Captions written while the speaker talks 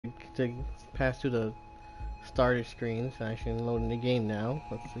to pass through the starter screen, so I should load in the game now.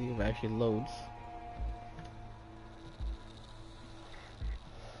 Let's see if it actually loads.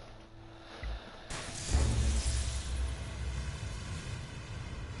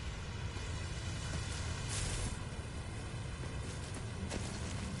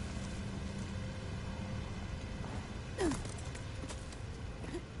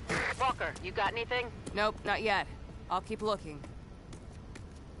 Walker, you got anything? Nope, not yet. I'll keep looking.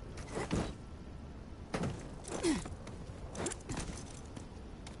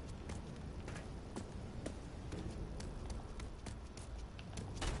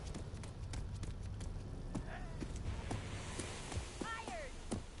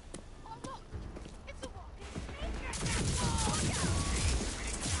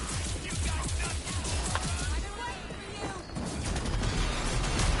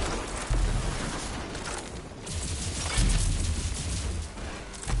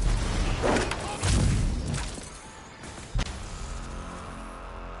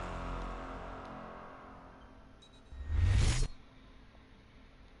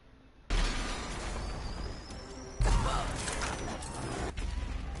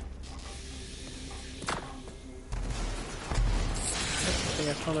 I think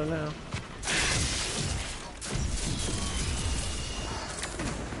I found her now.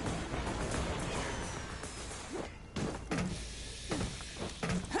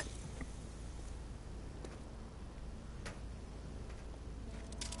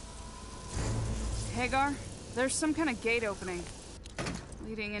 Hagar, there's some kind of gate opening,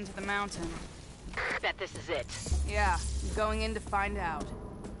 leading into the mountain. Bet this is it. Yeah, I'm going in to find out.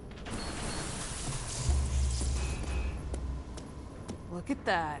 Look at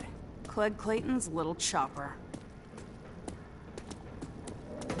that. Clegg Clayton's little chopper.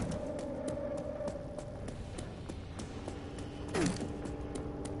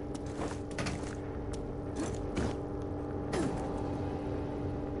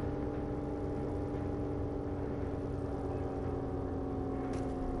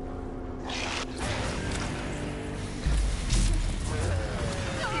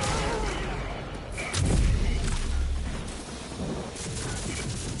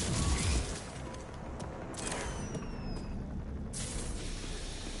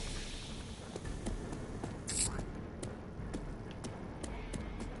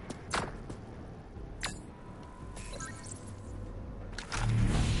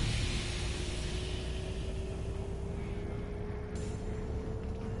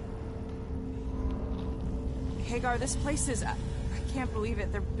 Hagar, this place is... I can't believe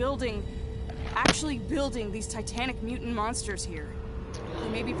it. They're actually building these titanic mutant monsters here. They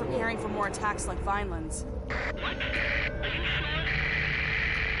may be preparing for more attacks like Vineland's. What? Are you sure?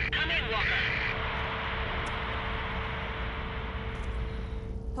 Come in, Walker.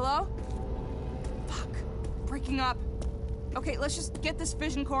 Hello? Fuck. Breaking up. Okay, let's just get this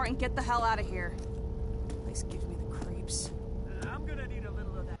vision core and get the hell out of here. This place gives me the creeps. I'm gonna need a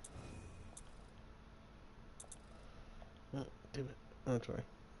little of that. Oh, damn it. Oh, sorry.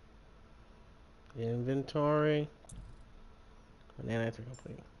 Inventory. Banana to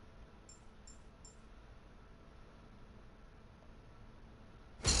complete.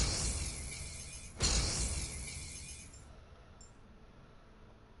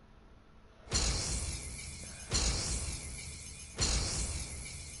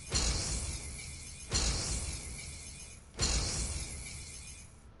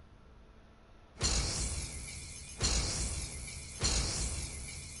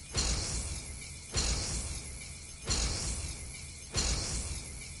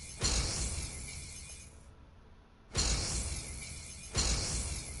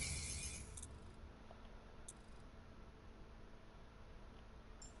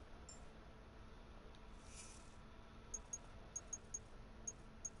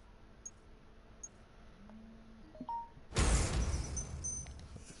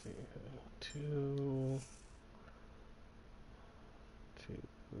 Two,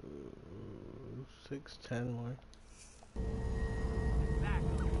 6, 10 more. Back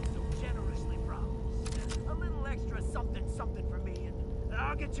so generously promised. A little extra something for me, and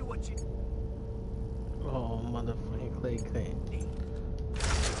I'll get you what you... Oh, motherfucking Clay.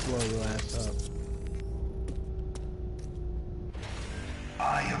 Blow your ass up.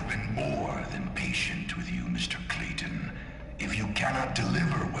 I have been more than patient with you, Mr. Clayton. If you cannot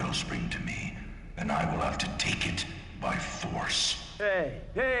deliver Wellspring to me, then I will have to take it by force.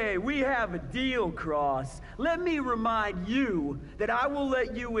 Hey, we have a deal, Cross. Let me remind you that I will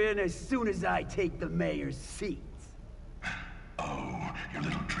let you in as soon as I take the mayor's seat. Oh, your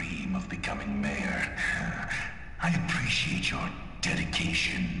little dream of becoming mayor. I appreciate your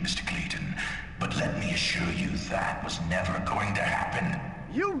dedication, Mr. Clayton, but let me assure you that was never going to happen.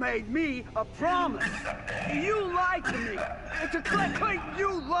 You made me a promise. You lied to me. To Clayton,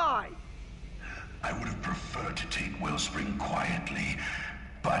 you lied. I would have preferred to take Wellspring quietly,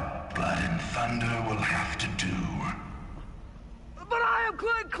 but Blood and Thunder will have to do. But I am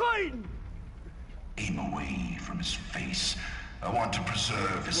Clayton! Aim away from his face. I want to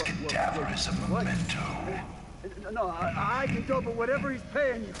preserve his cadaver as a memento. No, I can go for whatever he's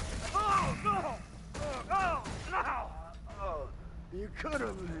paying you. Oh, no! Oh, no! Oh, you could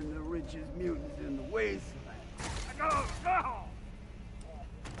have been the richest mutants in the wasteland. No, no!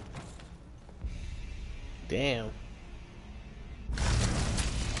 Damn.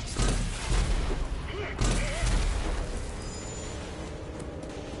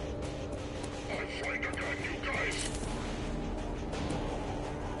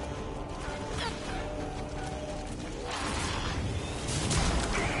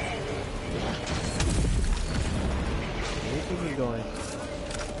 Where do you think he's going?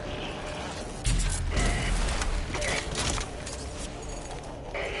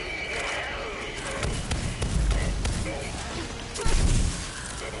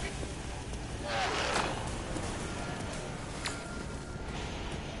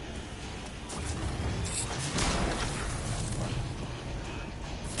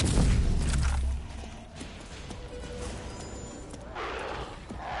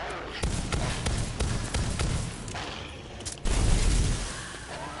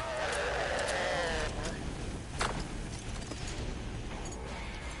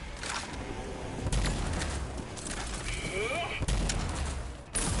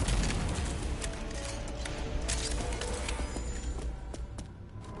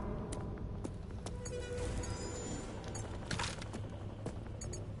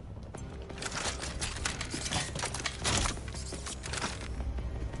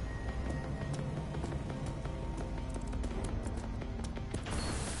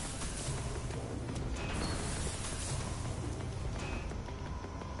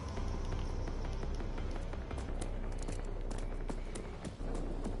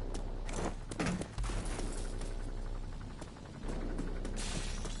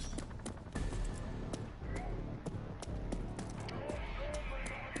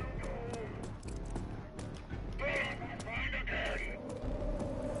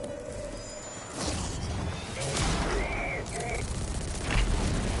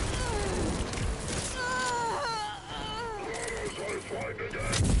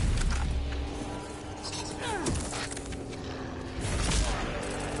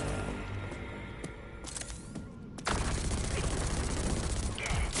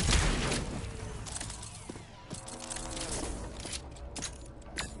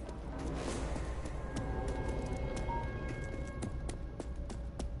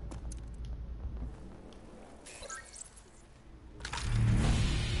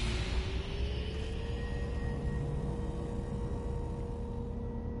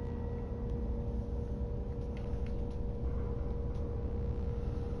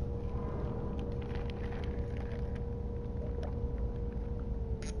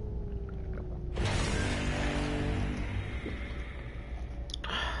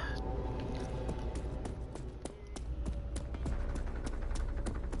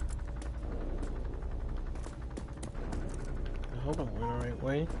 I hope I'm going the right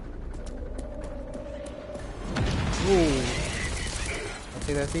way. Ooh. I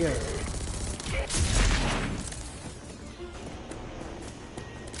think that's here.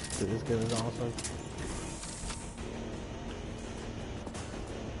 Dude, this gun is awesome.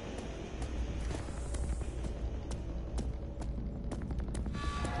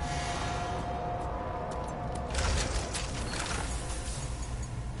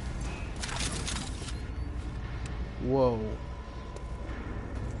 Whoa.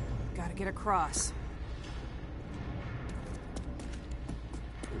 Gotta get across.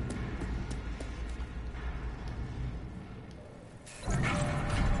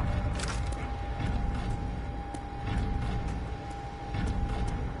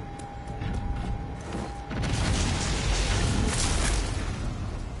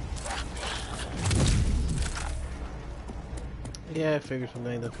 Yeah, I figured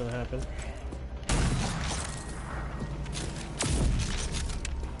something that's gonna happen.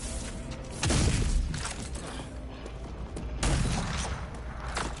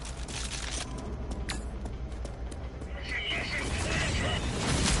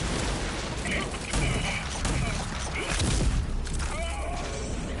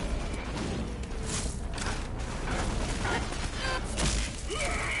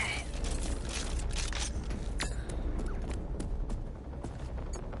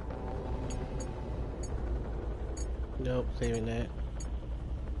 Nope, saving that.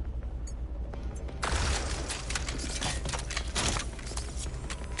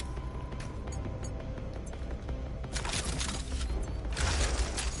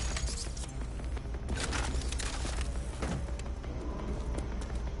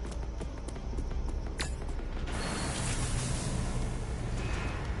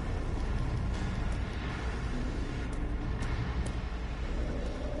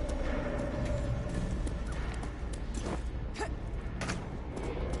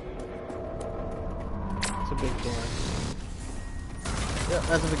 It's a big door. Yeah,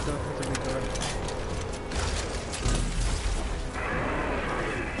 that's a big door. That's a big door.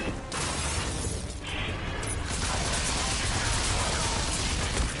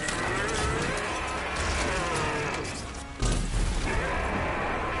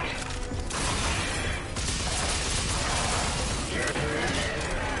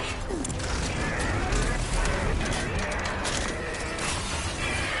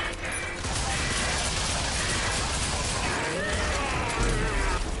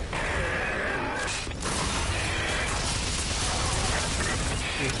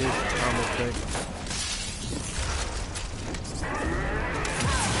 This is almost good.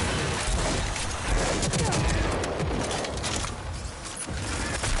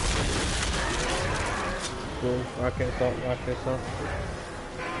 Boom, rocket assault, rocket assault.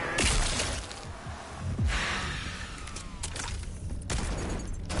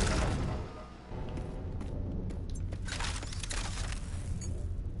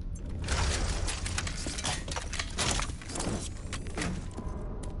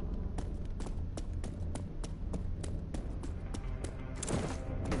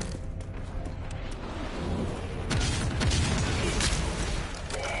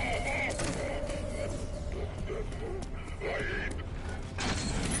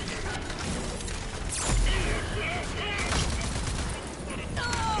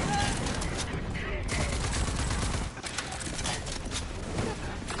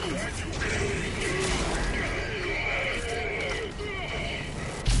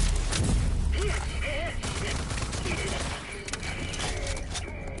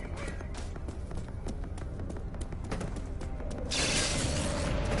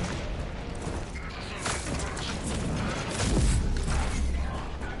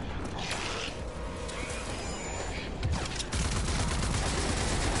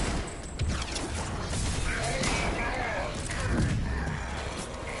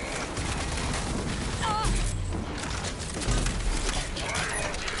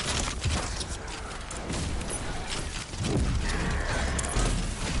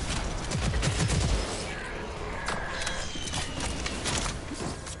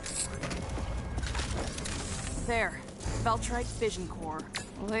 There. Feltrite fission core.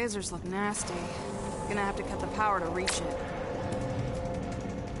 The lasers look nasty. Gonna have to cut the power to reach it.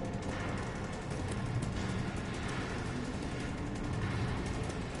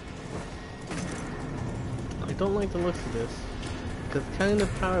 I don't like the looks of this. Because cutting the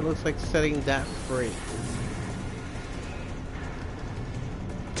power looks like setting that free.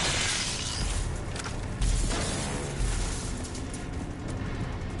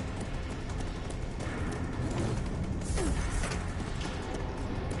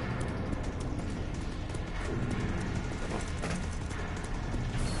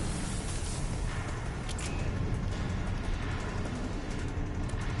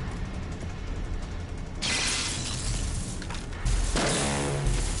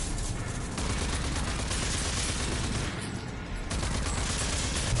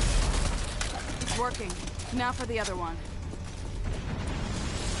 Working. Now for the other one.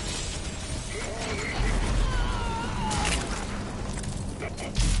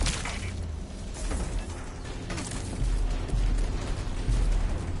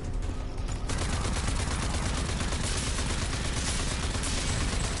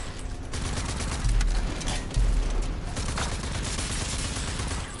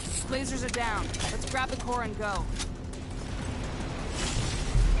 Lasers are down. Let's grab the core and go.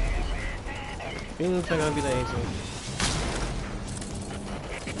 Things are gonna be that easy.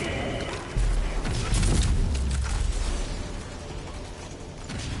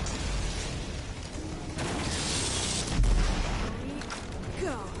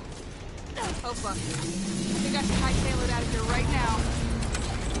 Go. Oh fuck. I think I should hightail it out of here right now.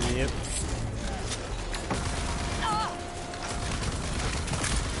 Yep.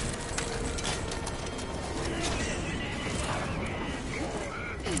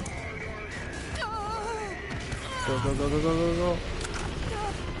 Go, go, go, go, go, go, go.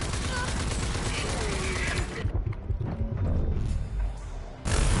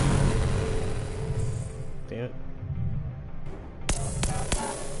 Damn it.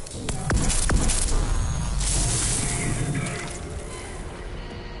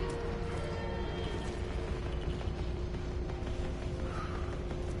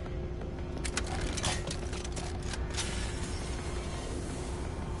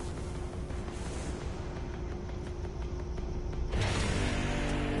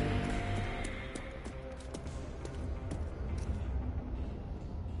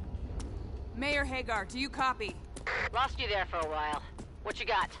 Mayor Hagar, do you copy? Lost you there for a while. What you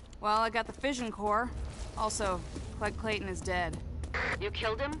got? Well, I got the fission core. Also, Clegg Clayton is dead. You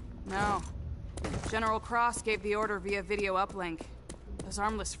killed him? No. General Cross gave the order via video uplink. Those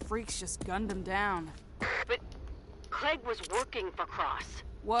armless freaks just gunned him down. But Clegg was working for Cross.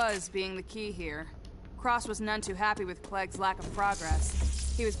 Was being the key here. Cross was none too happy with Clegg's lack of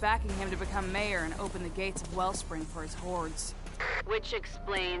progress. He was backing him to become mayor and open the gates of Wellspring for his hordes. Which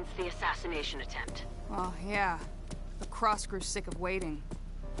explains the assassination attempt. Well, yeah. But Cross grew sick of waiting.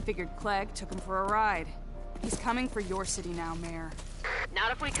 Figured Clegg took him for a ride. He's coming for your city now, Mayor.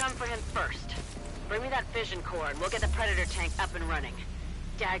 Not if we come for him first. Bring me that fission core and we'll get the Predator tank up and running.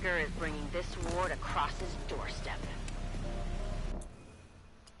 Dagger is bringing this war to Cross's doorstep.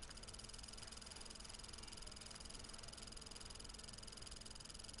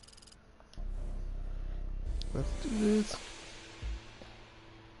 Let's do this.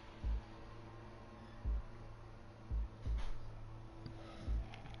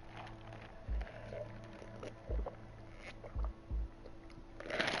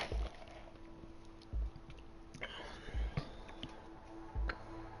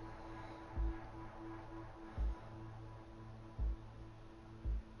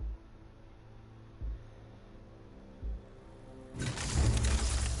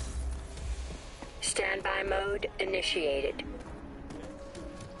 Standby mode initiated.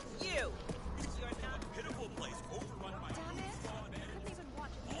 You! You're not a pitiful place overrun by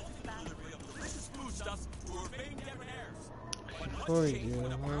delicious foodstuffs who are vain debonaires. For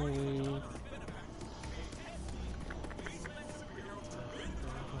you,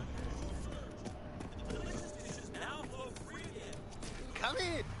 Come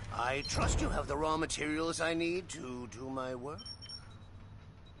in. I trust you have the raw materials I need to do my work.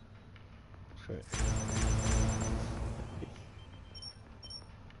 shit.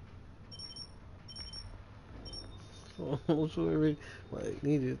 Almost where we like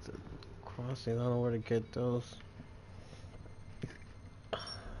needed to crossing. I don't know where to get those.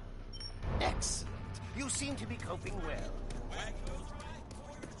 Excellent. You seem to be coping well.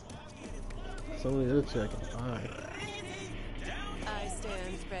 So many other two I can find. I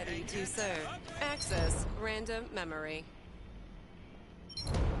stand ready to serve. Access random memory.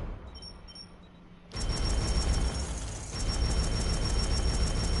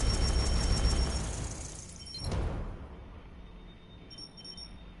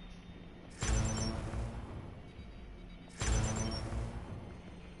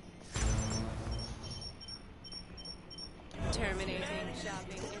 Terminating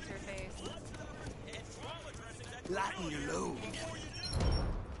shopping interface. Lighten your load.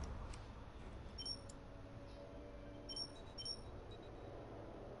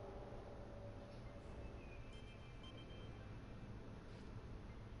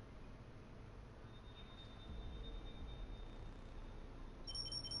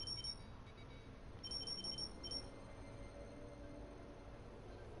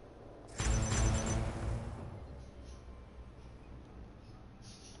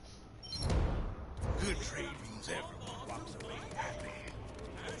 Good trade means everyone walks away happy.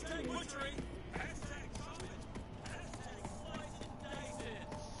 Hashtag butchery. Hashtag something. Hashtag slice and dice it.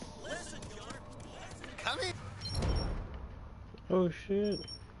 Listen, killer. Come in. Oh shit.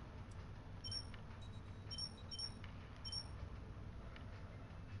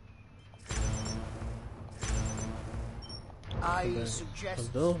 I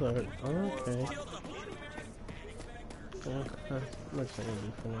suggest. Those are okay. Much I can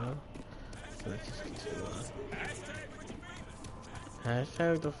do for now. Let's just continue on.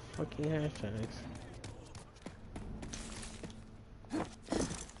 Hashtag the fucking hashtags.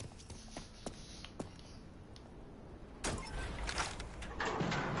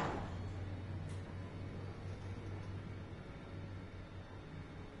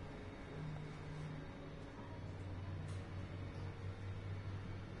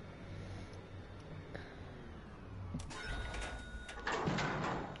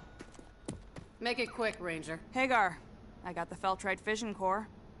 Make it quick, Ranger. Hagar, I got the Feltrite fission core.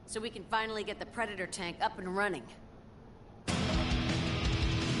 So we can finally get the Predator tank up and running.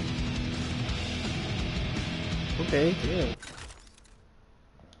 Okay, yeah.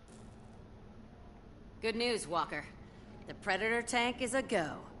 Good news, Walker. The Predator tank is a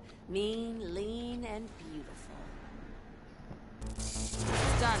go. Mean, lean, and beautiful.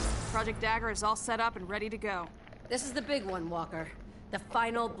 It's done. Project Dagger is all set up and ready to go. This is the big one, Walker. The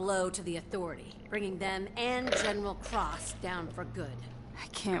final blow to the Authority, bringing them and General Cross down for good. I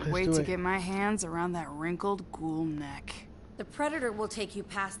can't Let's wait do to it. get my hands around that wrinkled ghoul neck. The Predator will take you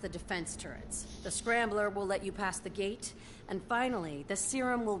past the defense turrets. The Scrambler will let you past the gate. And finally, the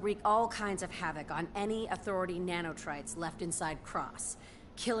Serum will wreak all kinds of havoc on any Authority nanotrites left inside Cross,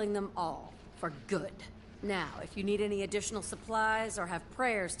 killing them all, for good. Now, if you need any additional supplies or have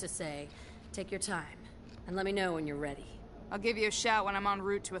prayers to say, take your time, and let me know when you're ready. I'll give you a shout when I'm en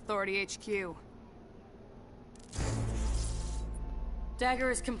route to Authority HQ. Dagger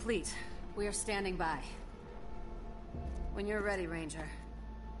is complete. We are standing by. When you're ready, Ranger,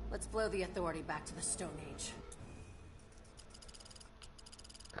 let's blow the Authority back to the Stone Age.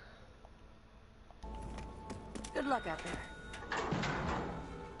 Good luck out there.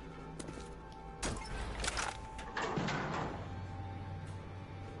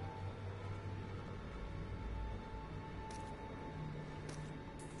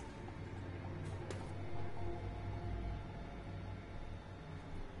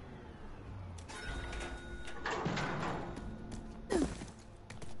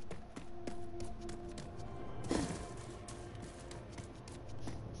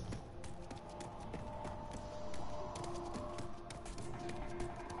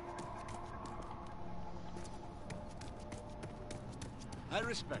 I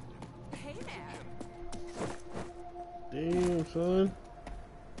respect it. Hey there. Damn, son.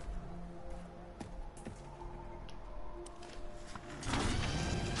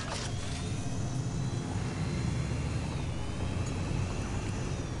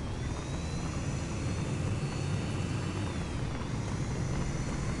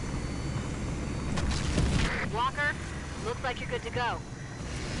 Walker, looks like you're good to go.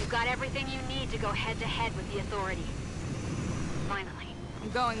 You've got everything you need to go head-to-head with the Authority. Finally. I'm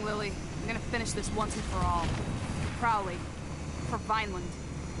going, Lily. I'm gonna finish this once and for all. For Crowley. For Vineland.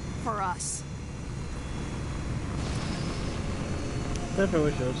 For us. Definitely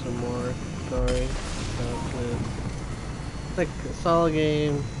wish there was some more story about this. It's like a solid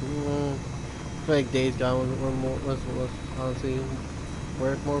game. I feel like Days Gone was honestly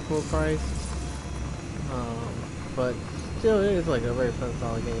worth more full price. But still, it is like a very fun,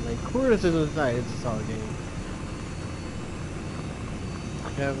 solid game. Like, criticism aside, it's a solid game.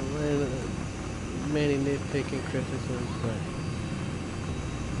 I have many nitpicking criticisms, but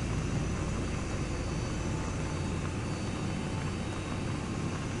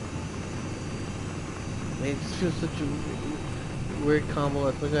it's just such a weird combo.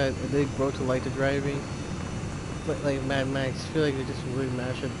 Look at they broke to like the driving, but like Mad Max, I feel like they just really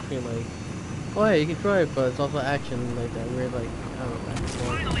mash up between like, oh yeah, you can drive, but it's also action, like that weird like I don't know, back and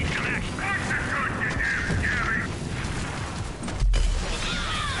forth.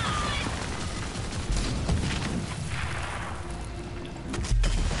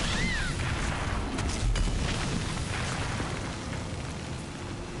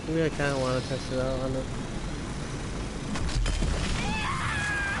 Maybe I kind of want to test it out on it.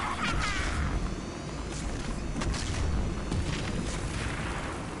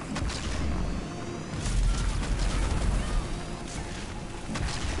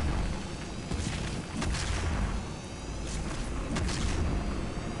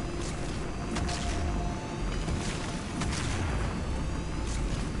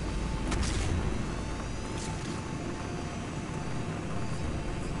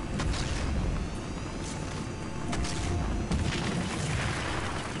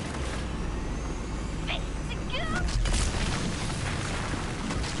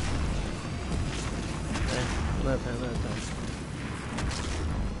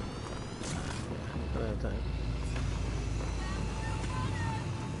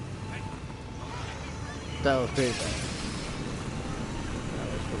 That was pretty bad. That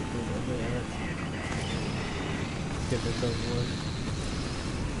was pretty bad. Yeah. Get this over with.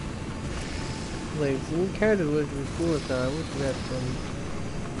 Like, some characters look really cool at that. I wish we had some.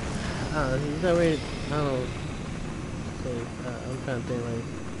 I don't know, that way, I don't know. Like, I'm trying to think, like,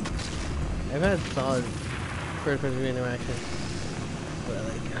 I've had solid first-person interaction. But,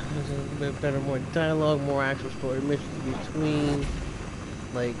 like, there's a bit better, more dialogue, more actual story missions between.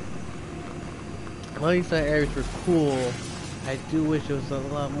 Like, all these side areas were cool. I do wish there was a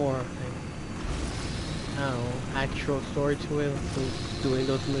lot more, like, I don't know, actual story to it, to doing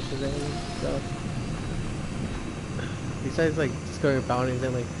those missions and stuff. Besides, like, discovering bounties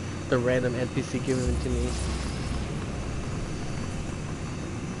and, like, the random NPC giving them to me.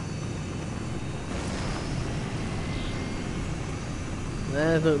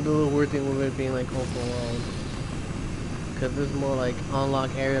 That's the little weird thing with it being, like, open world. Because there's more like unlock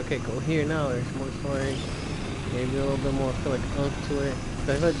area, okay, go here now, there's more story, maybe a little bit more, I feel like, oomph to it.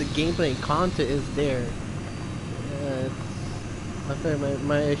 But I feel like the gameplay and content is there. I feel like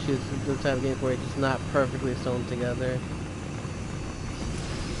my issue is the type of games where it's just not perfectly sewn together.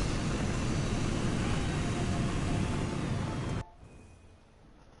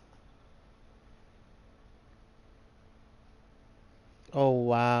 Oh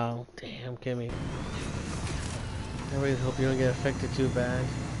wow. Damn, Kimmy. I really hope you don't get affected too bad.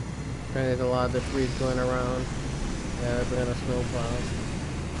 There's a lot of debris going around. Yeah, they're gonna snowplow.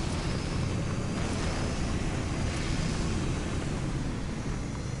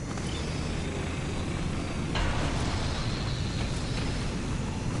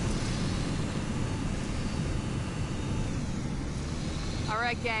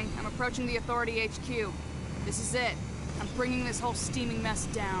 Alright, gang, I'm approaching the Authority HQ. This is it. I'm bringing this whole steaming mess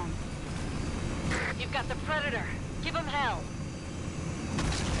down. You've got the Predator. Give him hell.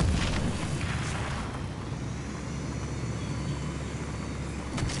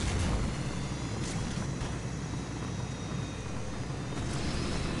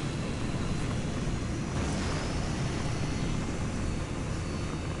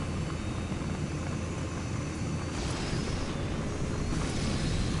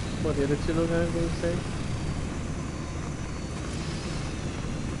 What the other two little guys gonna say?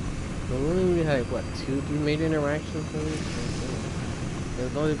 Well, we had what, 2-3 major interactions with these?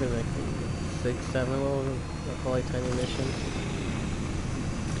 There's only been like 6-7 little I call like tiny missions.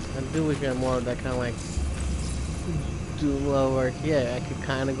 I do wish we had more of that kind of like Doom level where yeah, I could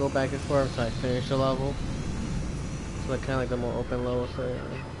kind of go back and forth so I finish the level. So like kind of like the more open level. So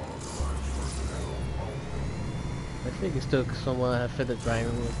I think it's still somewhat have fit the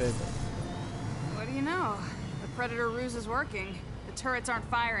driving with it. What do you know? The Predator ruse is working. The turrets aren't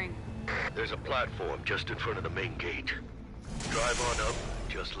firing. There's a platform just in front of the main gate. Drive on up,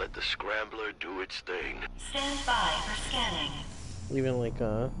 just let the Scrambler do its thing. Stand by for scanning. Even like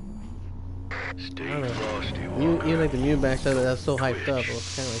Stay I don't know. frosty, Even like the Mune back stuff that's so hyped up. It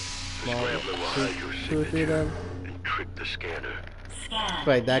was kind of like small. Two or three of them. And trick the scanner. Scan.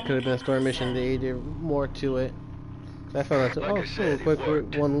 Right, that could have been a story mission. They did more to it. I felt like, oh, cool,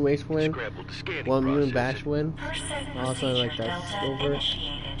 quick, one waste win, one Mune bash win. Also, like that's over.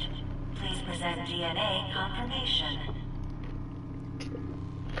 Initiated. Please present DNA confirmation.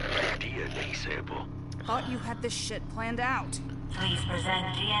 DNA sample. Thought you had this shit planned out. Please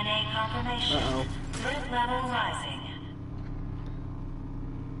present DNA confirmation. Uh-oh. Threat level rising.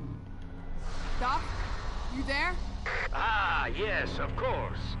 Doc, you there? Ah, yes, of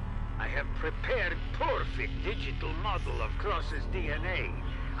course. I have prepared perfect digital model of Cross's DNA.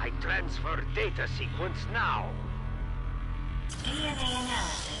 I transfer data sequence now. DNA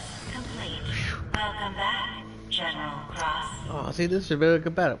analysis complete. Welcome back, General Cross. Oh, see, this is a very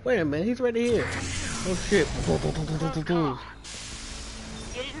good battle. Wait a minute, he's right here. Oh shit.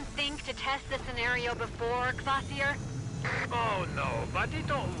 You didn't think to test the scenario before, Kvasir? Oh no, but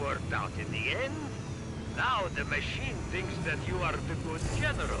it all worked out in the end. Now the machine thinks that you are the good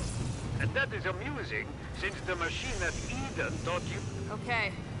general. And that is amusing, since the machine at Eden taught you...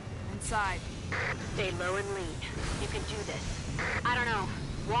 Okay, inside. Stay low and lean. You can do this. I don't know.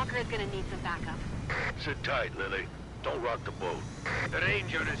 Walker is gonna need some backup. Sit tight, Lily. Don't rock the boat. The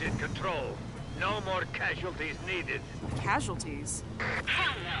Ranger is in control. No more casualties needed. Casualties?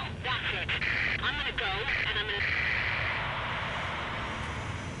 Hell no, that's it. I'm gonna go, and I'm gonna...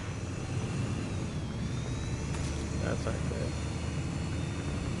 That's not good.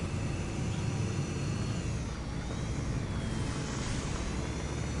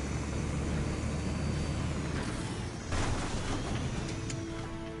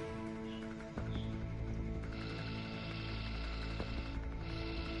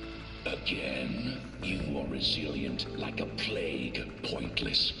 Again, you are resilient like a plague,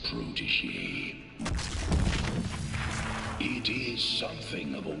 pointless protégé. It is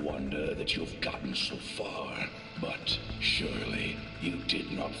something of a wonder that you've gotten so far, but surely you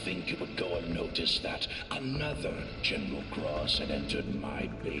did not think it would go unnoticed that another General Cross had entered my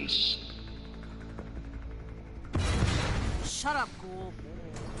base. Shut up, ghoul.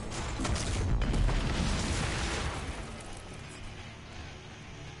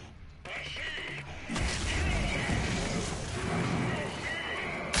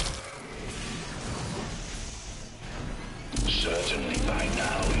 Certainly by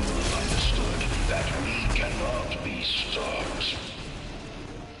now you will have understood that we cannot be stopped.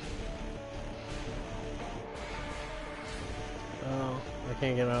 Oh, I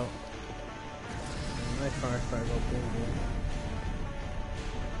can't get out. My car started opening.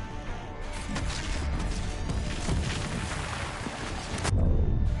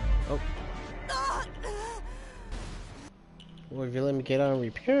 Oh. Well, if you let me get out and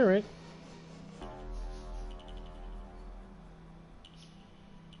repair it.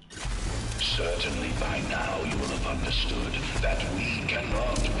 Certainly by now you will have understood that we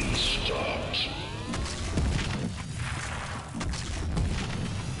cannot be stopped.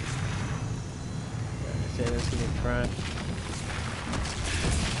 I said it's gonna crash.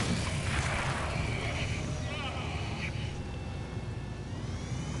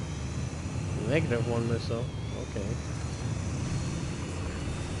 -1 missile. Okay.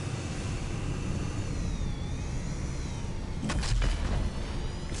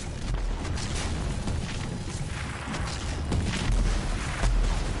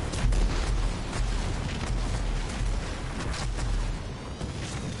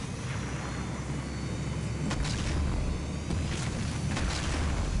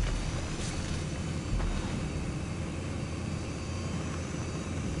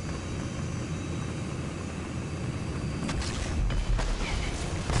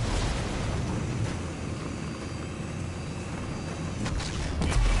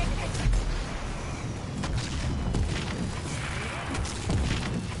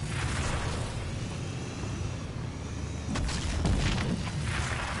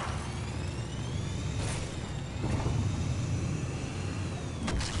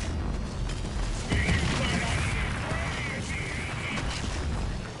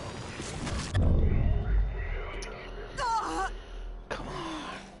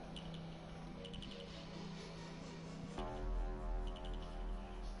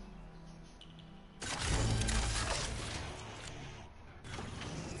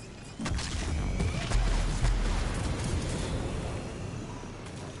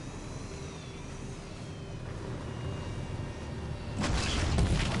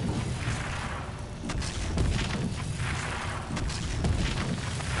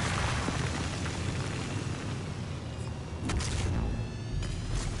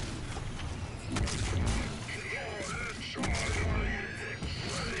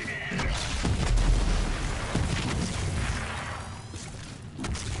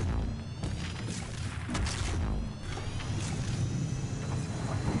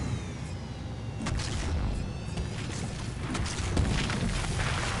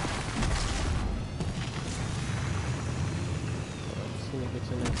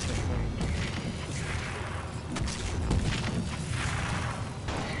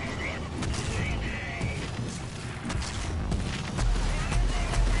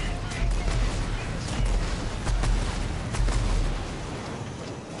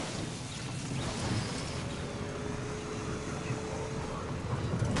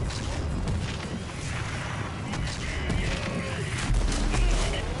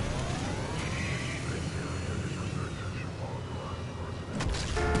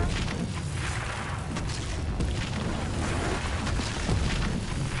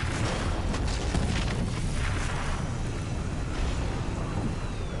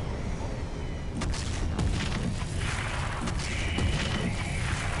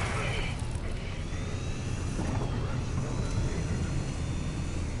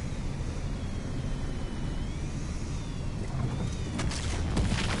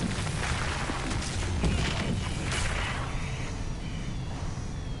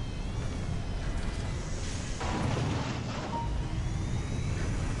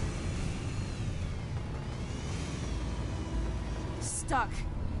 Stuck.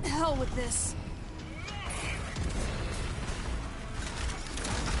 Hell with this.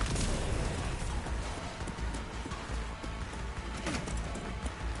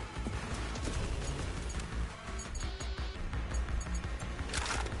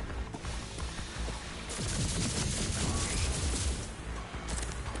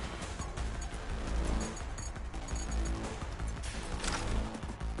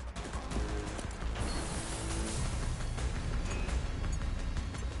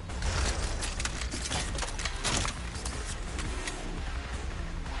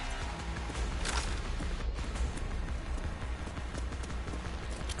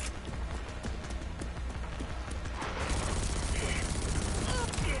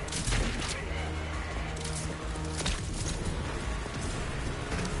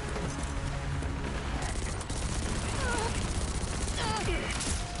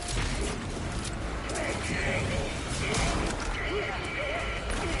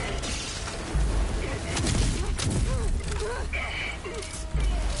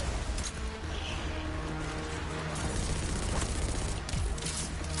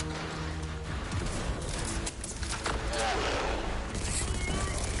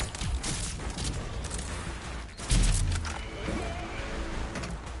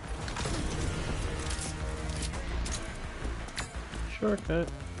 Shortcut.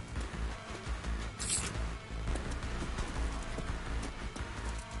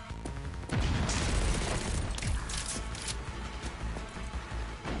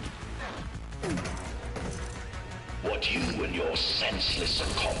 What you and your senseless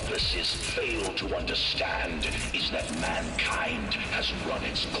accomplices fail to understand is that mankind has run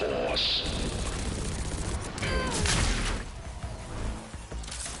its course.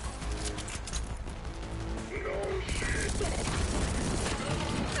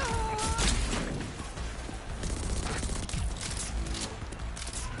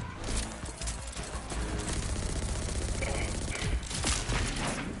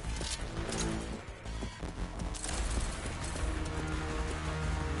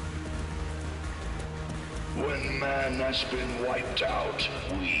 When man has been wiped out,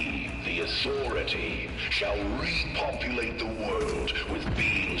 we, the Authority, shall repopulate the world with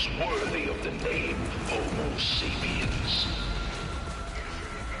beings worthy of the name Homo sapiens.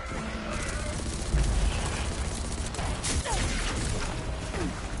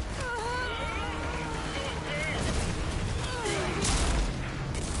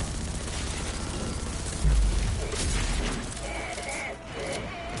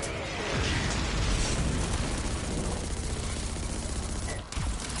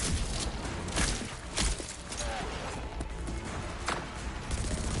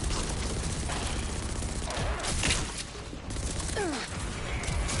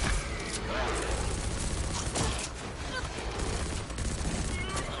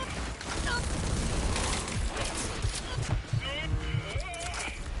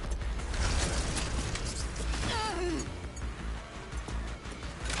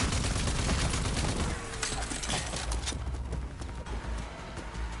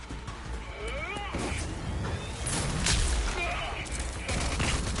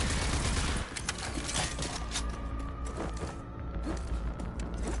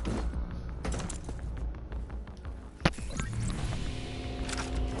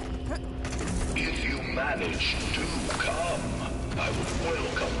 Manage to come, I would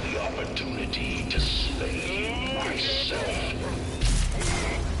welcome the opportunity to slay you myself.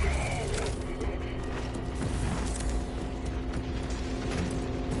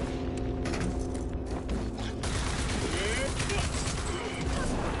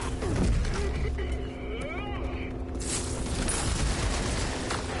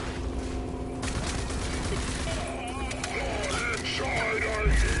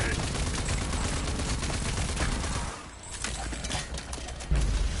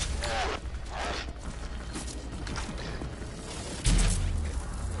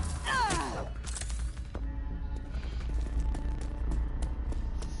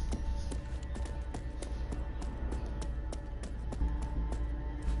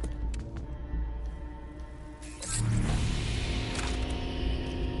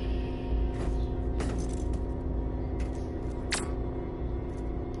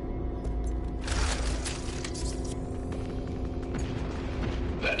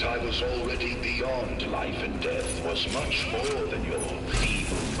 That I was already beyond life and death was much more than your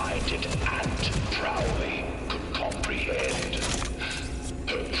feeble-minded aunt Prowley could comprehend.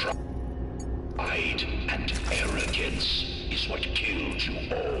 Her pride and arrogance is what killed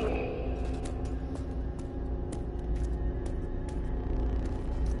you all.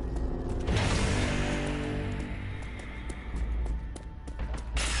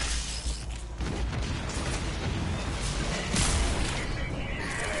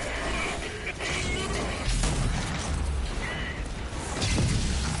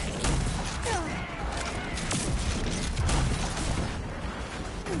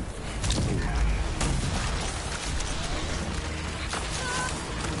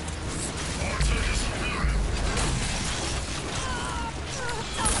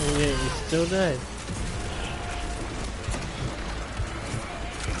 And yet he's still dead.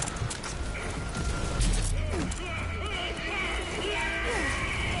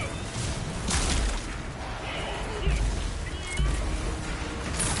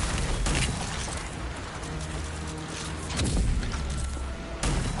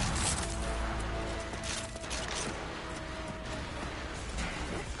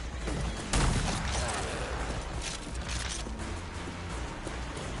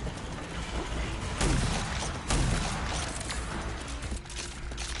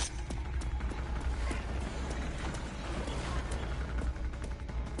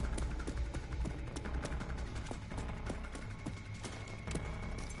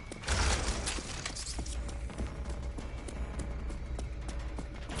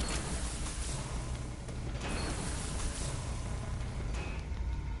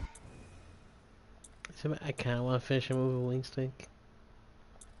 I kind of want to finish a movie with Wing Stick.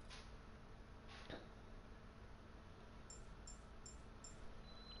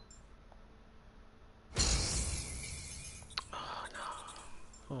 Oh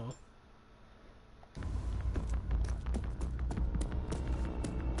no. Oh.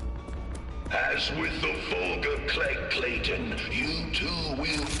 As with the vulgar Clayton, you too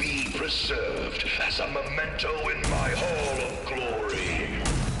will be preserved as a memento in my Hall of Glory.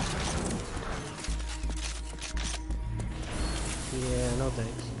 Yeah, no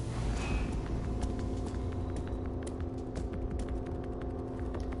thanks.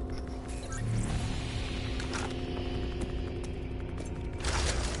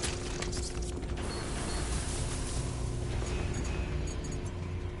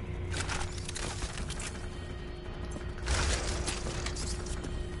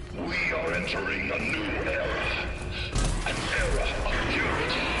 entering a new era. An era of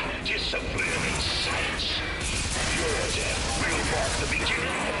purity, discipline, and science. Your death will mark the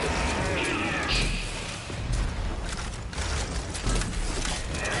beginning of the new age.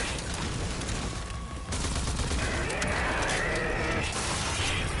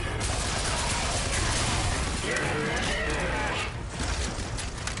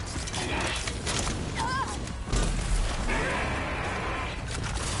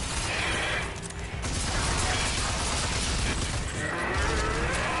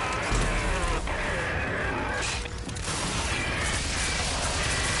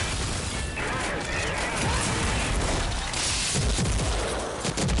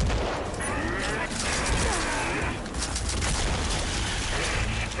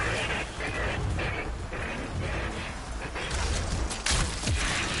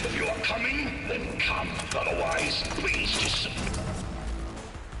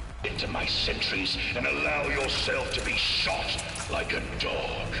 Into my sentries and allow yourself to be shot like a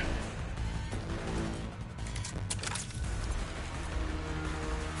dog.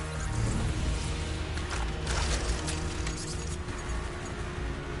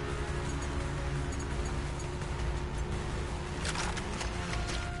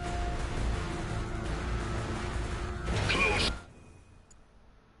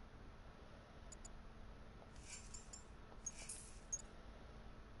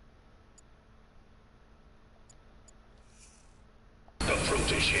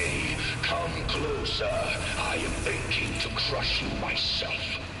 Protégé, come closer. I am aching to crush you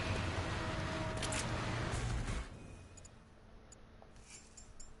myself.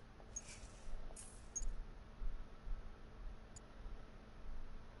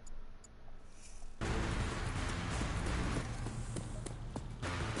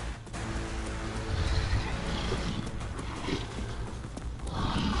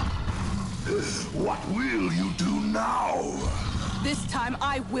 What will you do now? This time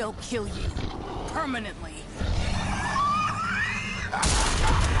I will kill you. Permanently.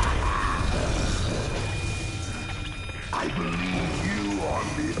 I believe you on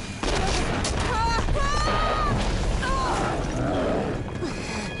the...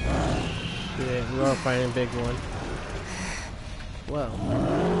 Yeah, we are fighting a big one. Well.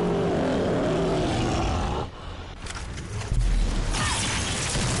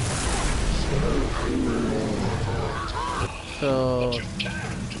 So...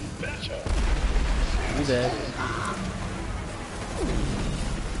 You dead.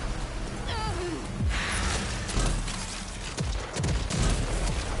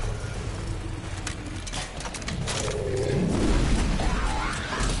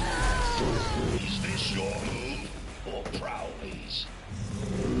 Is this your move, or Prowley's?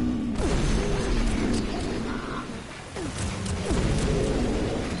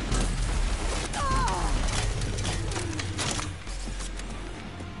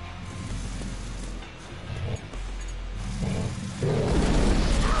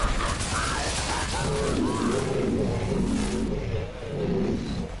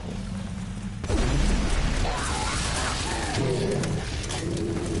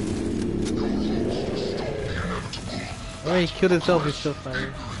 Oh, he killed himself, he's still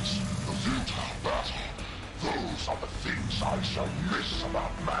fighting. Those are the things I shall miss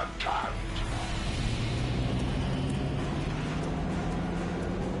about mankind.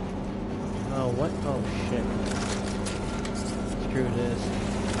 Oh, what? Oh, shit. Screw this.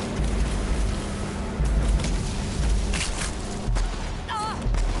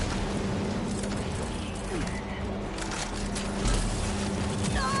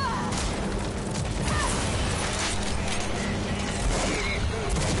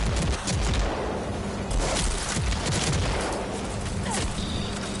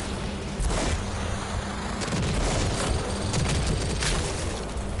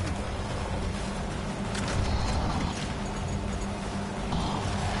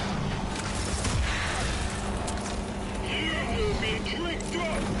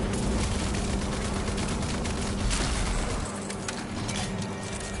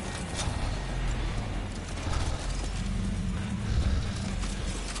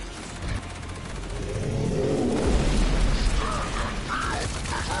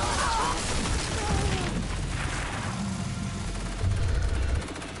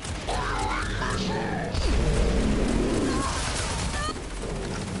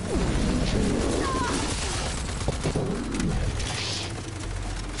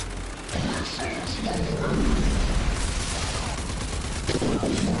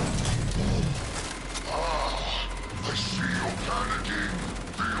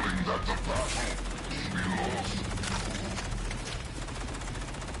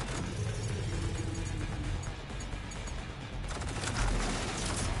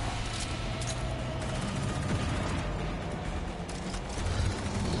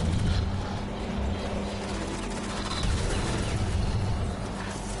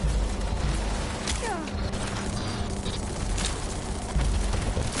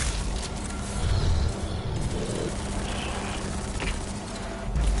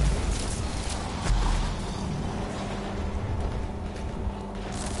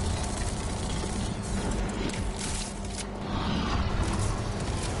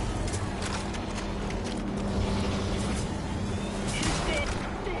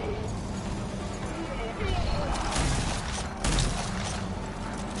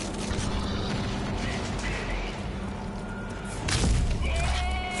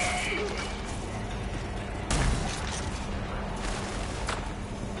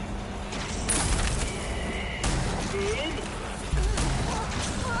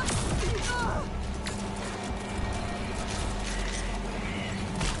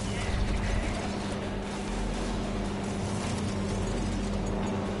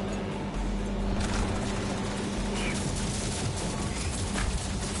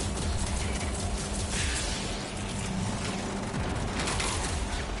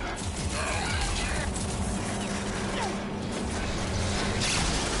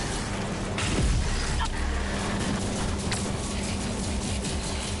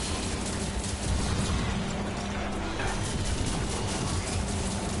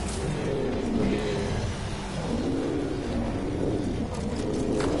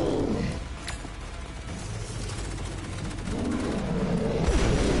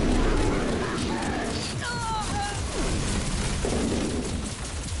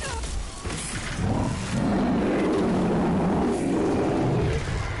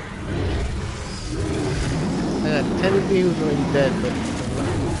 technically he was already dead, but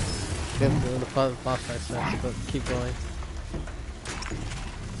the boss fight starts, but keep going.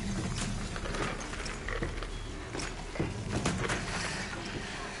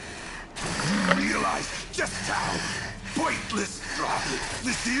 Realize just how pointless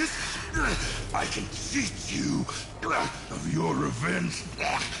this is? I can cheat you of your revenge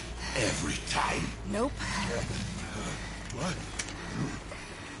every time. Nope. What?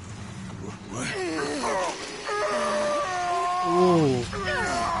 What? Ooh.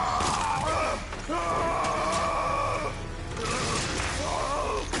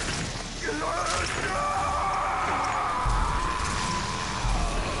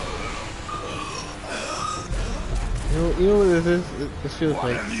 You know what this is? This feels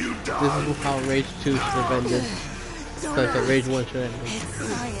like this is how Rage 2 should have ended. It's like a Rage 1 should have ended. It's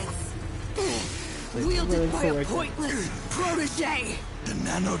science. Like, Wielded by a right pointless protege. The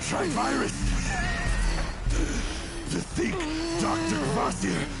nanotrite virus. To think Dr.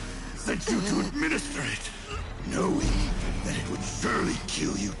 Kvasir sent you to administer it, knowing that it would surely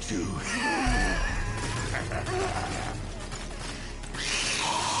kill you too.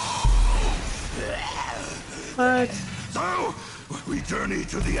 What? So, we journey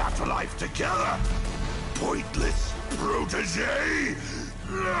to the afterlife together. Pointless protege.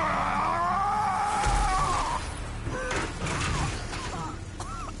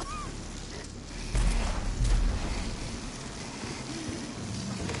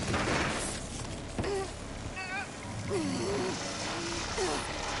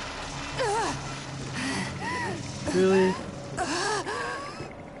 Really?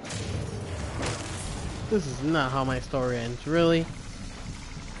 This is not how my story ends, really?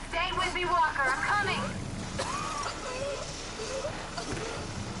 Stay with me, Walker. I'm coming.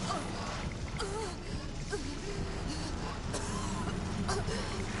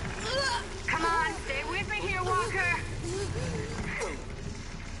 Come on, stay with me here, Walker.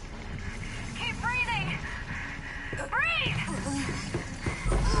 Keep breathing. Breathe.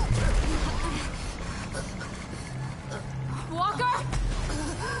 Walker!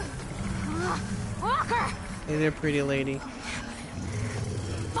 Walker! Hey there, pretty lady.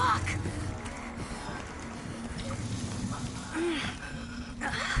 Fuck!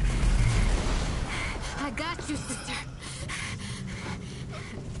 I got you, sister.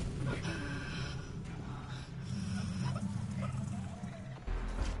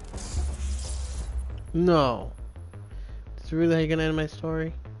 No. Is really how you gonna end my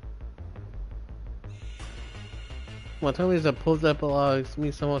story? Well, tell me there's a post-epilogue, me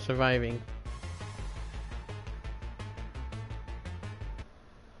someone surviving.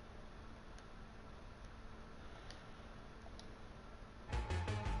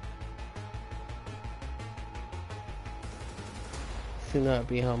 Should not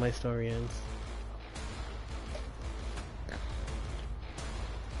be how my story ends.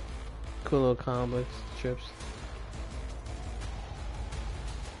 Cool little comic strips.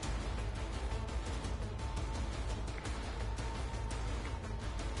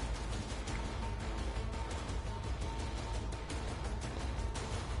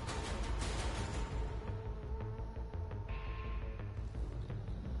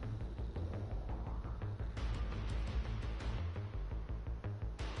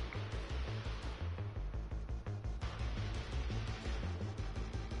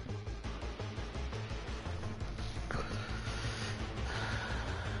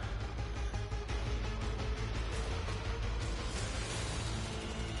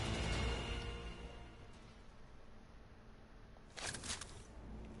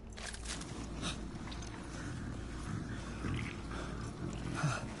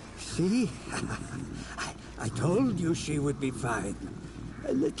 See? I told you she would be fine.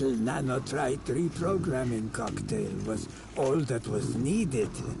 A little nanotrite reprogramming cocktail was all that was needed.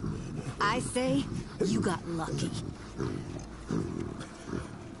 I say you got lucky.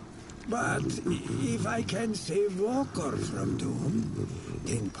 But if I can save Walker from doom,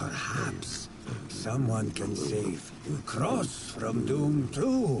 then perhaps someone can save Cross from doom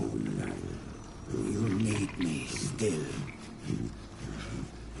too. You need me still.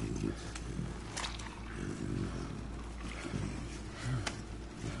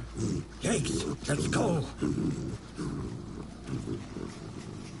 Jakes, let's go.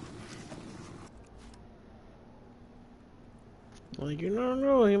 Like, you don't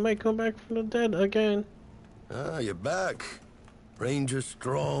know, he might come back from the dead again. Ah, you're back. Ranger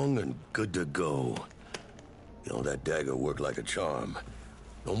strong and good to go. You know, that dagger worked like a charm.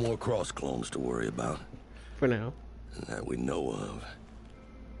 No more cross clones to worry about. For now. That we know of.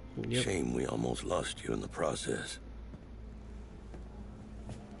 Yep. Shame we almost lost you in the process.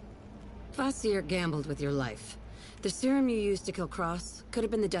 Kvasir gambled with your life. The serum you used to kill Cross could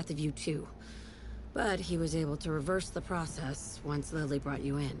have been the death of you too. But he was able to reverse the process once Lily brought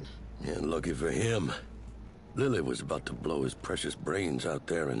you in. And lucky for him, Lily was about to blow his precious brains out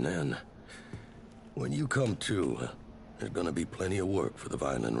there and then. When you come to, there's gonna be plenty of work for the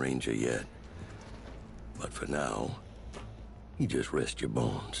Violent Ranger yet. But for now, you just rest your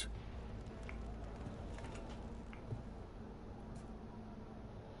bones.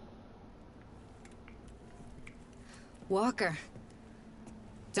 Walker,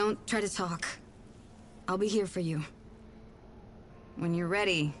 don't try to talk. I'll be here for you. When you're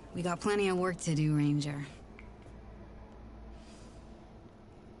ready, we got plenty of work to do, Ranger.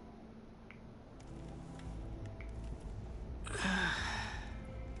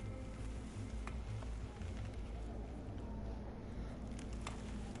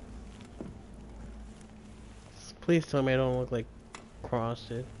 Please tell me I don't look like Cross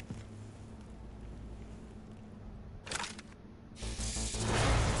did.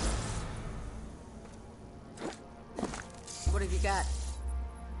 What have you got?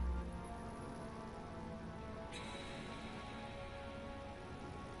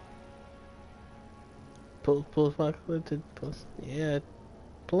 Post, yeah,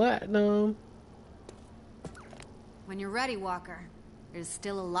 platinum. When you're ready, Walker, there's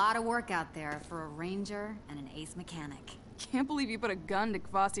still a lot of work out there for a ranger and an ace mechanic. Can't believe you put a gun to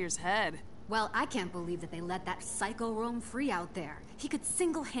Kvasir's head. Well, I can't believe that they let that psycho roam free out there. He could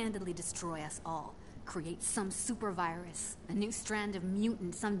single-handedly destroy us all. Create some super virus, a new strand of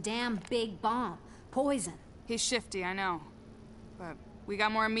mutant, some damn big bomb, poison. He's shifty, I know. But we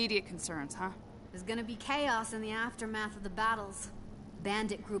got more immediate concerns, huh? There's gonna be chaos in the aftermath of the battles.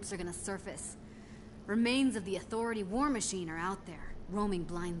 Bandit groups are gonna surface. Remains of the Authority war machine are out there, roaming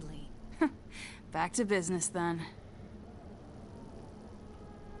blindly. Back to business, then.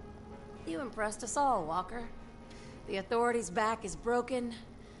 You impressed us all, Walker. The Authority's back is broken.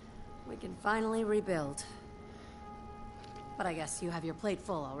 We can finally rebuild. But I guess you have your plate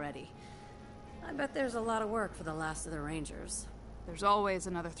full already. I bet there's a lot of work for the last of the Rangers. There's always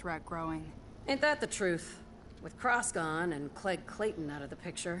another threat growing. Ain't that the truth? With Cross gone and Clegg Clayton out of the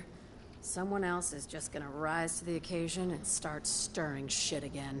picture, someone else is just gonna rise to the occasion and start stirring shit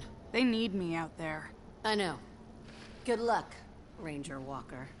again. They need me out there. I know. Good luck, Ranger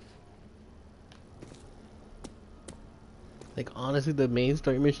Walker. Like, honestly, the main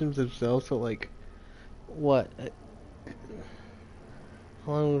story missions themselves felt like, what?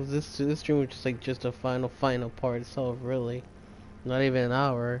 How long was this? This stream was just like just a final part itself, really. Not even an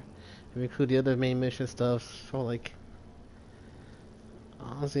hour. If you include the other main mission stuff, so like,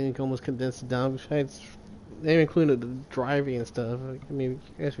 honestly, you can almost condense it down. Besides, they even included the driving and stuff. Like, I mean,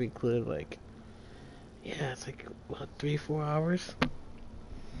 I guess we included like, yeah, it's like what, 3-4 hours.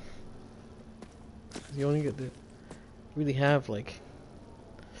 You only get to really have like,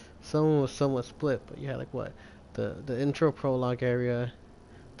 someone was somewhat split, but you had like what, the intro prologue area,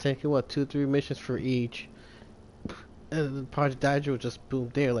 taking what 2-3 missions for each. And the Project Dodger was just boom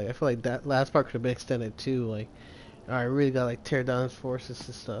there. Like, I feel like that last part could have been extended too. Like, I really got like tear down his forces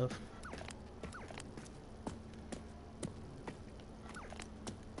and stuff.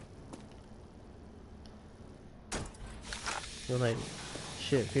 And like,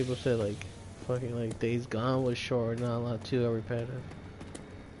 shit, people said like, fucking like Days Gone was short, not a lot too repetitive.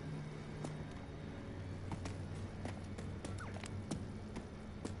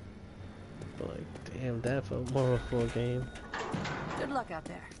 But like, damn, that felt more of a full game. Good luck out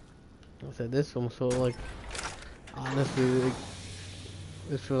there. I said this one felt like, honestly, like,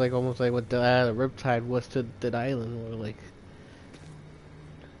 this feels like almost like what the Riptide was to Dead Island, where like,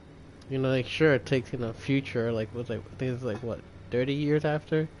 you know, like sure it takes in the future, like was like I think it's like what 30 years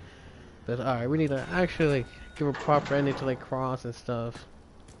after, but alright, we need to actually like give a proper ending to like Cross and stuff.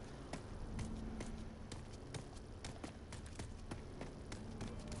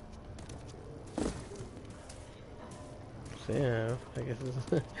 So yeah, I guess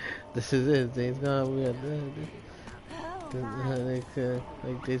this is it. Days Gone. We got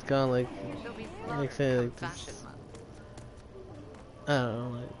like Days Gone. Like say like this, I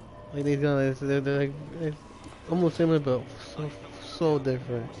don't know. Like Days Gone. They're like almost similar, but so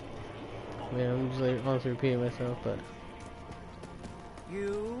different. Man, I'm just like honestly repeating myself, but yeah.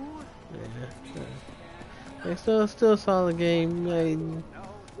 Like still a solid game.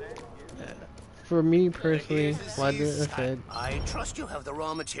 For me personally, why did I said? I trust you have the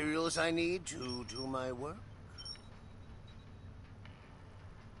raw materials I need to do my work.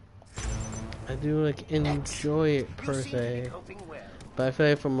 I do like enjoy it per se, but I feel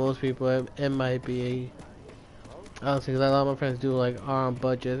like for most people it might be. Honestly, because a lot of my friends do like are on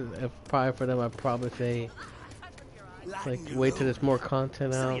budget. If probably for them, I'd probably say Like, wait till there's more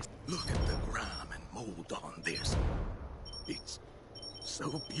content out. Look at the grime and mold on this. It's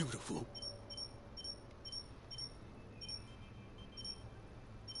so beautiful.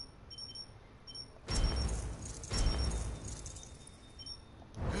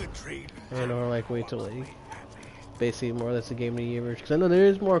 Good trade. And or like wait till like basically more or less a game of the year, because I know there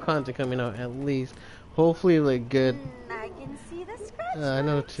is more content coming out at least. Hopefully like good. I can see the scratch. I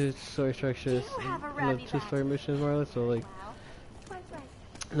know 2 story structures, I know 2 story missions more or less. So like,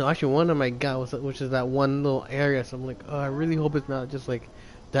 no, actually one of them I got was which is that one little area. So I'm like, oh, I really hope it's not just like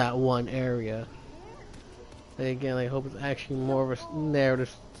that one area. And again, I hope it's actually more of a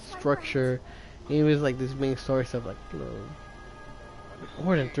narrative structure. Even if it's like this main story stuff, like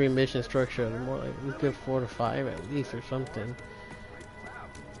more than 3 mission structure, more like we could 4 to 5 at least or something.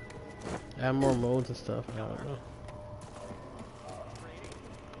 Add more modes and stuff. I don't know.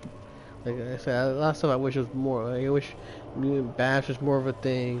 Like I said, a lot of stuff I wish was more. Like, I wish Bash was more of a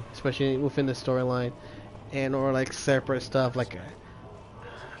thing, especially within the storyline, and or like separate stuff. Like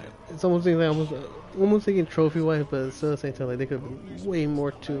it's almost like almost thinking trophy wise, but still at the same time, like they could have way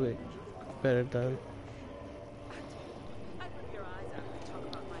more to it, better done.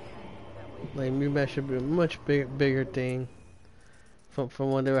 Like New Bash should be a much bigger thing from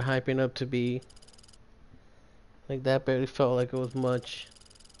what they were hyping up to be. Like that barely felt like it was much.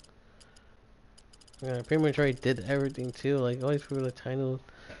 Yeah, pretty much already did everything too. Like all these people are tiny little,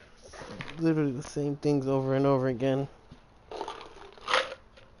 literally the same things over and over again.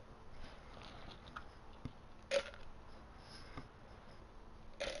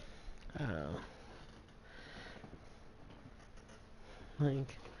 I don't know.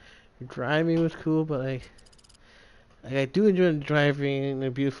 Like driving was cool, but like I do enjoy driving and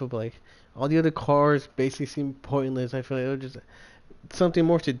they're beautiful, but like all the other cars basically seem pointless. I feel like it was just something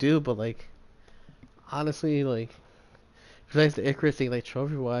more to do, but like honestly, like besides the Icarus thing, like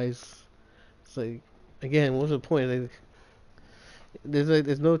trophy wise, it's like again, what's the point? Like,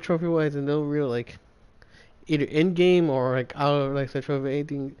 there's no trophy wise and no real like either in game or like out of like the trophy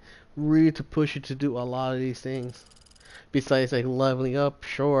anything really to push you to do a lot of these things. Besides like leveling up,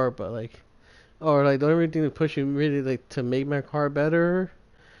 sure, but like or like the only thing to push you really like to make my car better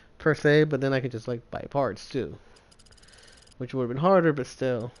per se, but then I could just like buy parts too, which would have been harder, but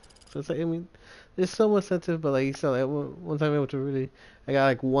still. So it's like I mean, it's somewhat sensitive, but like you said, like one time I able to really, I got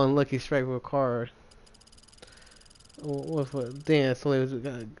like one lucky strike with a car. With a dance,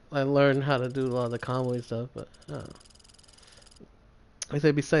 so I learned how to do a lot of the combo and stuff, but I don't know. I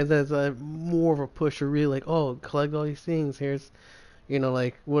said besides that, it's more of a push to really like, oh, collect all these things. Here's,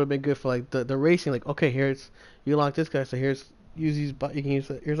 like would have been good for like the racing. Like, okay, here's you lock this guy, so here's use these. You can use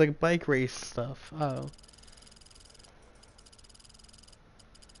here's like bike race stuff. Oh.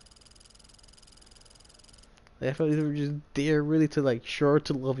 I felt these were just there really to like sure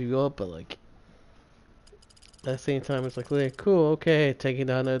to level you up, but like at the same time it's like, yeah, cool, okay, taking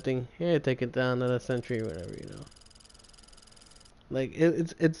down another thing, yeah, taking down another sentry, whatever, Like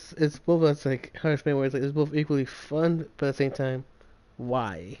it's both. That's like how to explain where it's like it's both equally fun, but at the same time,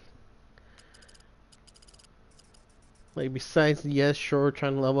 why? Like besides, yes, sure,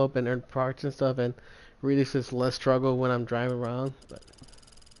 trying to level up and earn parts and stuff, and really it's just less struggle when I'm driving around. But at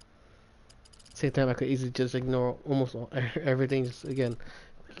the same time, I could easily just ignore almost everything. Just again,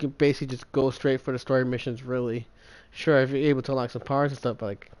 you can basically just go straight for the story missions. Really, sure, if you're able to unlock some parts and stuff, but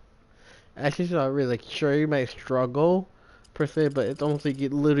like actually, it's not really like sure you might struggle per se, but it's almost like you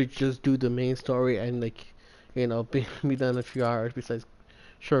literally just do the main story and like be done in a few hours. Besides,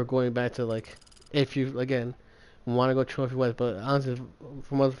 sure, going back to like if you again want to go trophy wise, but honestly,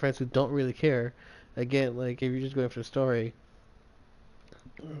 from other friends who don't really care, again, like if you're just going for the story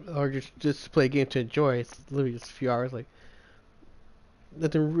or just play a game to enjoy, it's literally just a few hours. Like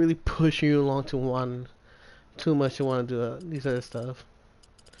nothing really pushing you along to want too much to want to do these other stuff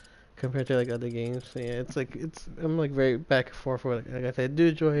compared to like other games. So, yeah, I'm like very back and forth with it. Like I said, I do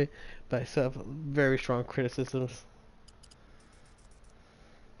enjoy it, but I still have very strong criticisms.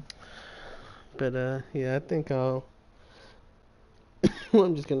 But yeah, I think I'm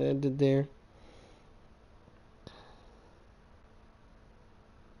just gonna end it there.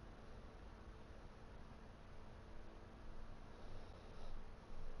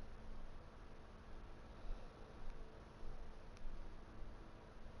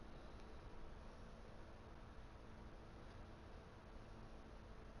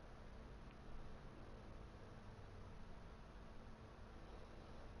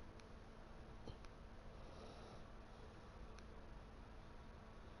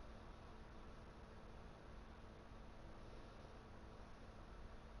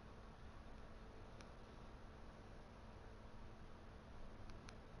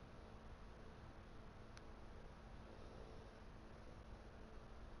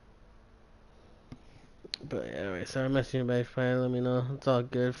 But anyway, sorry I'm messing you back. Fine, let me know. It's all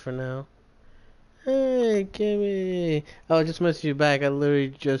good for now. Hey, Kimmy! Oh, just messaged you back. I literally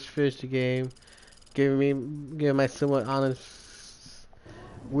just finished the game. Giving my somewhat honest,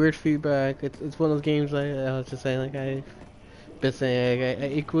 weird feedback. It's one of those games I was just saying, like, I've been saying, I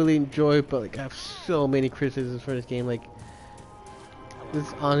equally enjoy, but, like, I have so many criticisms for this game. Like, this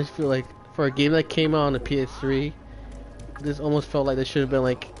honestly feel like, for a game that came out on the PS3, this almost felt like there should have been,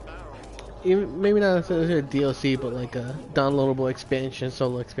 like, even, maybe not necessarily a DLC, but, like, a downloadable expansion,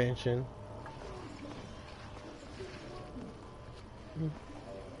 solo expansion.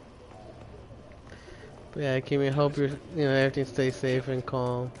 But yeah, Kimmy, I hope everything stays safe and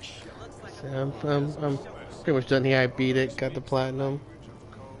calm. So I'm pretty much done here. I beat it, got the platinum,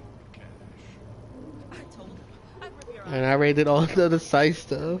 and I already did all the other side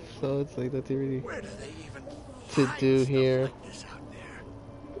stuff. So it's like nothing really to do here.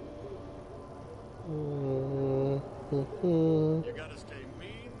 So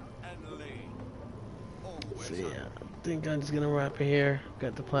yeah, I think I'm just gonna wrap it here.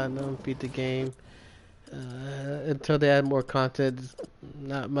 Got the platinum, beat the game. Until they add more content, there's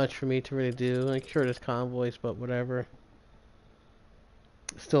not much for me to really do. Like, sure, there's convoys, but whatever.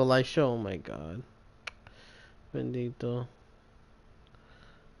 Still a live show, oh my god. Bendito.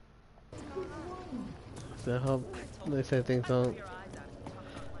 So I hope, like I said, things don't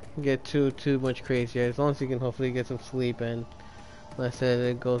get too much crazier. As long as you can hopefully get some sleep, and like I said,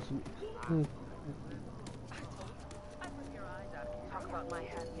 it goes.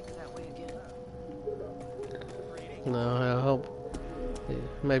 No, I hope it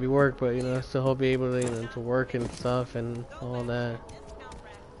maybe work, but I still hope you're able to to work and stuff and all that.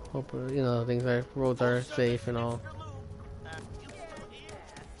 Hope things roads are safe and all.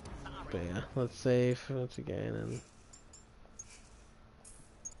 But yeah, let's save once again, and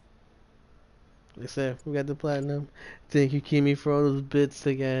like I said, we got the platinum. Thank you, Kimi, for all those bits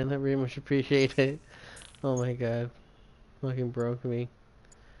again. I very much appreciate it. Oh my god, fucking broke me.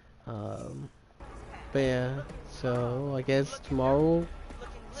 But yeah, so I guess tomorrow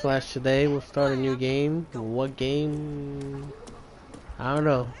 / today we'll start a new game. What game? I don't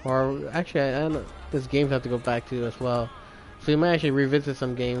know. Or actually, I don't know. There's games I have to go back to as well. So you might actually revisit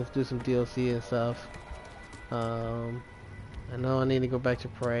some games, do some DLC and stuff. I know I need to go back to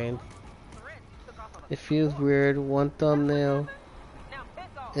praying. It feels weird. One thumbnail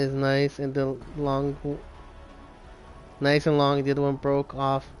is nice and the nice and long. The other one broke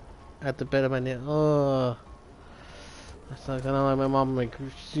off at the bed of my nail. Oh, that sucks. I know, like, my mom, like,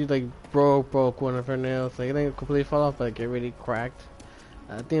 she like broke one of her nails. Like, it didn't completely fall off, but like, it really cracked.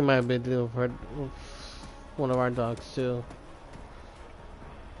 I think it might have been dealing with one of our dogs too.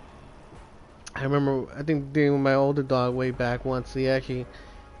 I remember, I think dealing with my older dog way back once. He actually,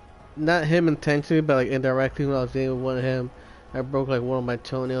 not him intentionally, but like indirectly when I was dealing with one of him, I broke like one of my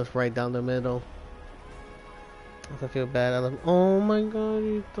toenails right down the middle. I feel bad. I love. Oh my god,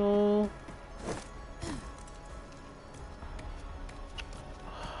 Ito.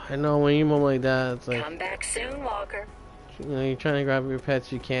 I know when you mom like that, it's like. Come back soon, Walker. You're trying to grab your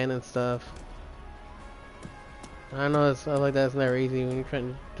pets you can and stuff. I know it's like that's never easy when you're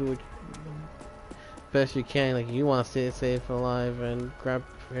trying to do it best you can. Like, you want to stay safe and alive and grab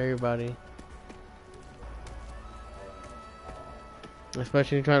everybody.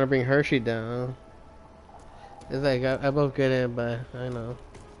 Especially trying to bring Hershey down. It's like, I both get it, but I know.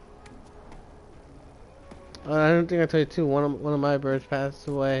 I don't think I told you too, one of my birds passed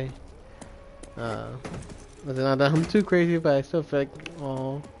away. Not that I'm too crazy, but I still feel like,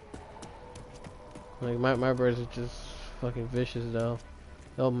 oh. Like, my birds are just fucking vicious, though.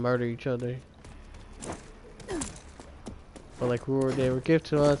 They'll murder each other. But like, they were gift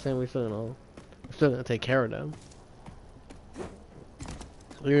to us, and we're still gonna take care of them.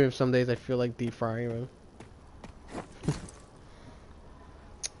 Even if some days I feel like deep frying them.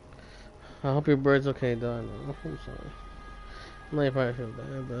 I hope your bird's okay, though. I'm sorry. I know you probably feel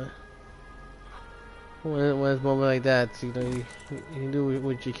bad, but when it's a moment like that, you do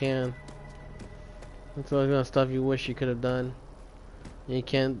what you can. It's always gonna stuff you wish you could have done. And you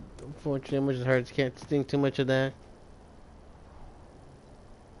can't, unfortunately, much it hurts. You can't think too much of that.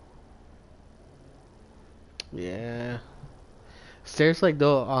 Yeah. Stairs like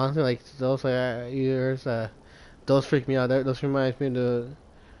those, honestly, like those those freak me out. Those reminds me of the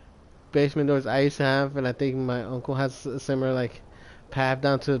basement doors I used to have, and I think my uncle has a similar like path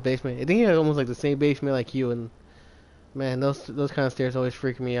down to the basement. I think he has almost like the same basement like you, and man, those kind of stairs always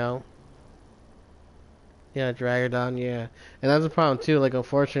freak me out. Yeah, drag her down, yeah. And that's a problem too, like,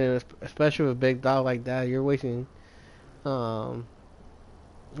 unfortunately, especially with a big dog like that, you're wasting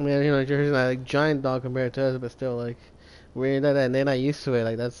I mean, you know, Jersey's not like giant dog compared to us, but still, like, we're that and they're not used to it.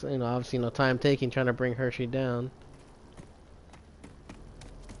 Like, that's, you know, obviously, you know, time taking trying to bring Hershey down.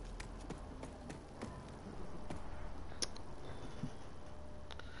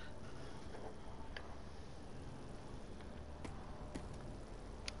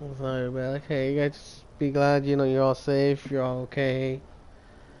 I'm sorry, but like, hey, you guys just be glad, you know, you're all safe, you're all okay,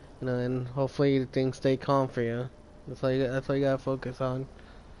 you know, and hopefully things stay calm for you. That's all you gotta focus on.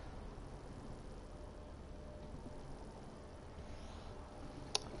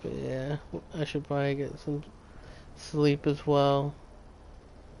 But yeah, I should probably get some sleep as well.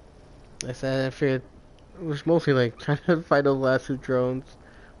 I said I figured it was mostly like trying to fight those last two drones.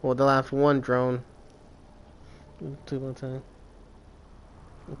 Well, the last one drone. Two more time.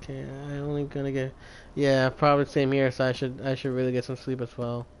 Okay, I only gonna get. Yeah, probably same here. So I should really get some sleep as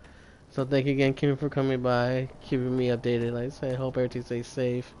well. So thank you again, Kim, for coming by, keeping me updated. Like I say, I hope everything stays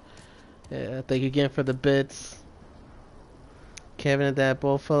safe. Yeah, thank you again for the bits. Kevin and Dad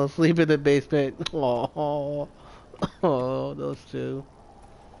both fell asleep in the basement. Oh, oh, those two.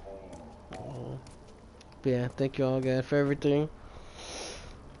 Oh. But yeah, thank you all again for everything.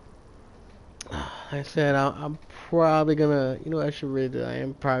 I said I'm probably gonna, you know, I should really do. I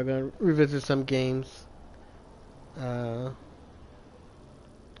am probably gonna revisit some games. There's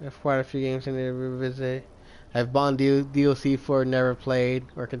quite a few games I need to revisit. I've bought DLC for Never Played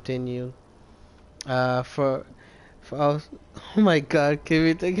or Continue. For oh, oh my God,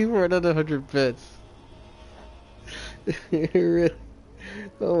 Kimmy, thank you for another 100 bits. Really?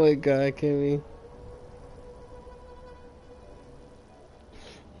 Oh my God, Kimmy.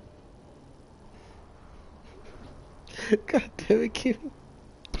 God damn it, Kimmy.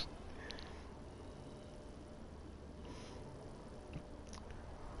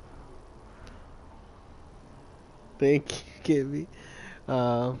 Thank you, Kimmy.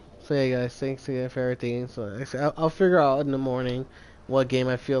 So yeah, guys, thanks again for everything. So I'll figure out in the morning what game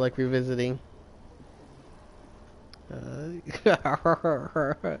I feel like revisiting. Yeah,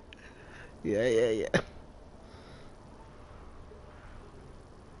 yeah, yeah.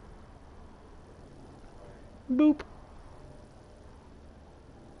 Boop.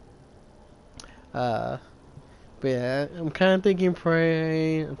 Uh, but yeah, I'm kind of thinking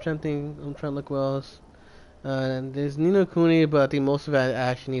Prey. I'm trying to think. I'm trying to look what else. And there's Nino Kuni, but I think most of it I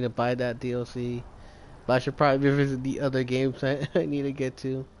actually need to buy that DLC. But I should probably revisit the other games I need to get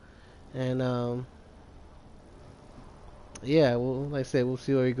to. And yeah, well, like I said, we'll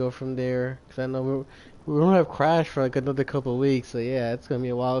see where we go from there. Cause I know we're gonna have Crash for like another couple of weeks. So yeah, it's gonna be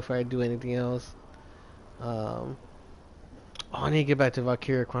a while before I do anything else. Um, oh, I need to get back to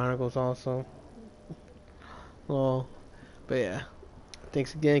Valkyria Chronicles also. Well, but yeah,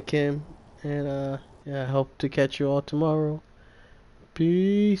 thanks again, Kim, and yeah, I hope to catch you all tomorrow.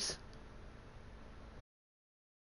 Peace.